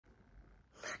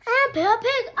Peppa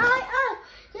Pig, I.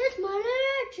 Here's my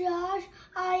little Josh,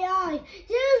 I.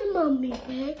 Here's Mummy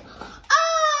Pig,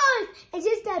 I. And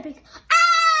here's Dad Pig,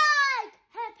 I.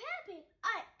 Peppa Pig,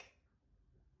 Ike.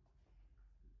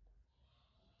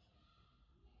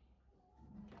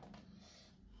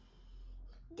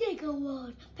 Digger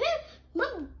World.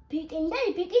 Mummy Pig and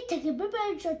Daddy Pig is taking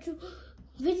preparation to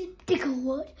visit Digger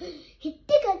World. He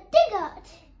digger.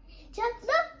 Just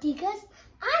love diggers.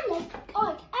 I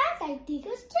like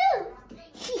diggers too.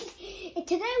 And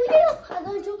today we are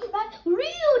going to buy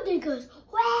real diggers.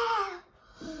 Wow!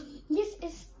 This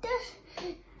is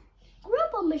the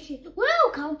grubber machine.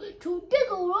 Welcome to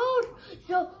Digger World.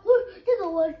 So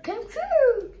Digger World came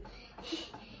true.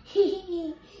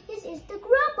 This is the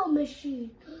grubber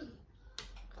machine.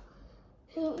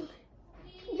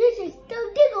 This is the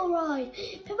digger ride.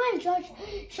 Peppa and George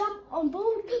jump on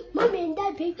board. Mummy and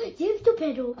Dad Pig use the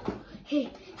pedal. Here's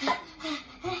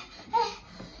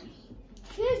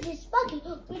this bucket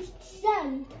with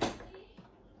sand.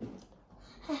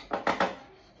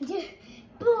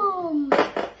 Boom!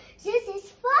 This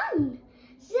is fun.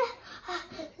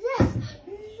 That's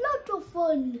lot of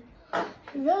fun.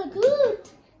 Very good,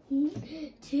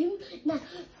 Tim. Now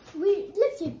we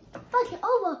lift the bucket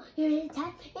over your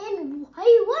head and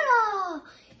hey, voila!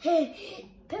 Hey,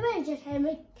 Peppa and George have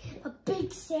made a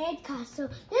big sand castle.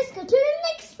 Let's go to the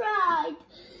next ride.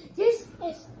 This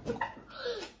is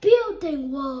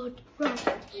building world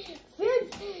ride.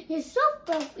 Build yourself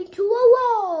up into a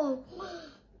wall.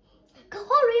 Go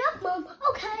hurry up, Mom.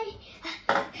 Okay.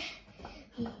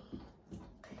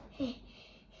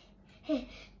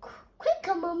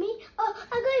 Quicker, Mommy. Oh,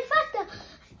 I'm going faster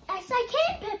as I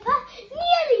can, Peppa.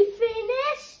 Nearly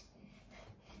finished.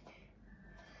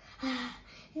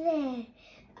 There,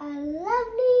 a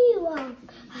lovely one.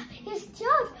 It's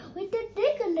George with the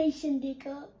decoration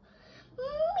digger.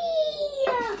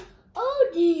 Mia! Oh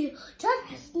dear, George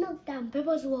has knocked down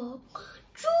Peppa's wall.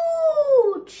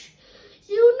 George,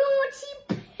 you naughty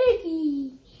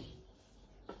piggy.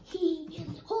 He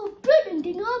hold building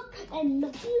thing up and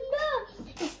knocking down.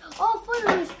 It's all full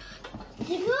of his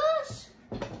diggers.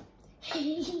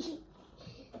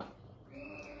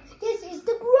 This is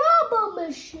the grubber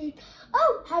machine.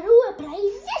 Oh, how do I play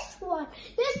this one?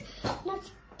 This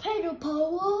not pedal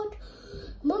powered.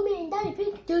 Mummy and Daddy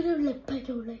Pig do the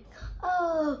pedaling.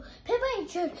 Oh, Peppa and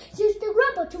George use the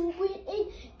rubber to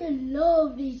win the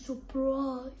lovely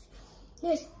surprise.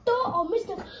 Let's start on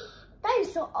Mr.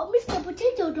 Dinosaur or Mr.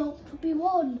 Potato Dog to be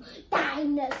one.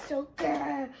 Dinosaur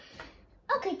girl.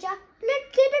 Okay, Jack, let's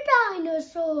get a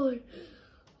dinosaur.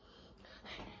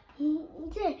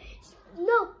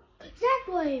 No, that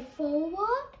way.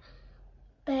 Forward,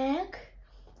 back,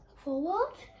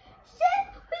 forward. Then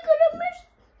we're gonna miss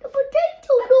the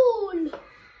potato doll.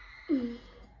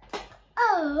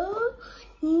 Oh,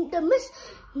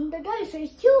 the dinosaur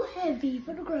is too heavy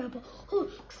for the grabber. Oh,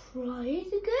 try it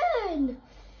again.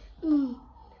 Oh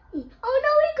no,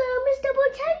 we're gonna miss the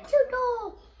potato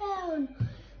doll.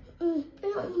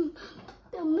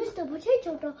 The Mr.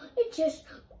 Potato Doll is just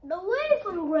the way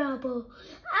for the grabber.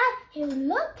 I am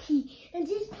lucky, and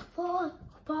this for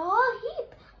a heap.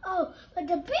 Oh, but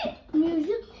the big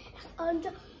music on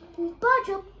the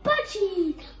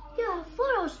budgie. Yeah,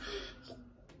 for us.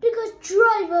 Because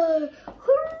driver,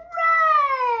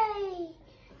 hooray!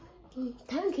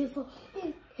 Thank you for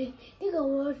Digger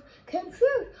World came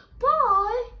true.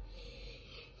 Bye.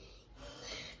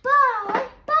 Bye.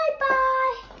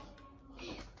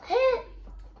 Hey,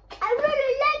 I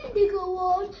really like Digger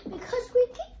World because we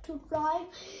get to drive.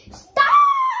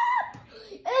 Stop!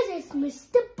 This is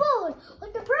Mr. Ball.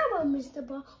 What's the problem, Mr.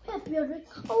 Ball? We are building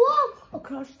a wall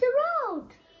across the road.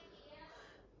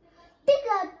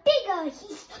 Digger.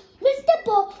 Mr.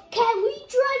 Ball, can we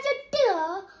drive the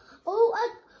digger? Oh,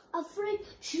 I'm afraid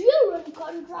children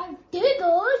can't drive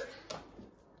diggers.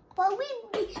 But we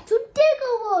need to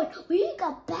Digger World. We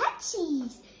got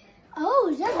batteries.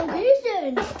 Oh, that's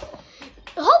amazing.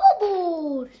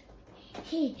 Hoverboard.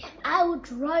 Hey, I will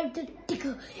drive the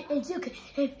digger and you can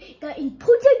have the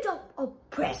input job of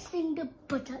pressing the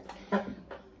button.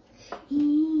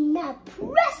 Now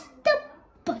press the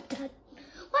button.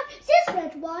 What? This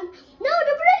red one? No,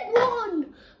 the red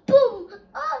one. Boom.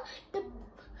 Oh, the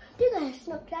digger has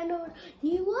knocked down a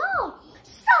new wall.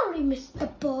 Sorry, Mr.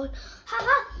 Ball.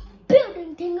 Haha.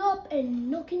 Building thing up and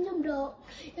knocking them down.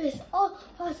 It's all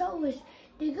as always.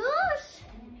 Diggers.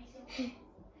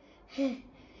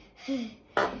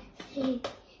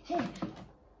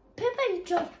 Peppa and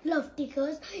George love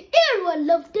diggers. Everyone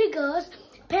loves diggers.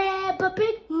 Peppa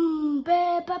Pig.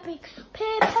 Peppa Pig.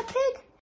 Peppa Pig.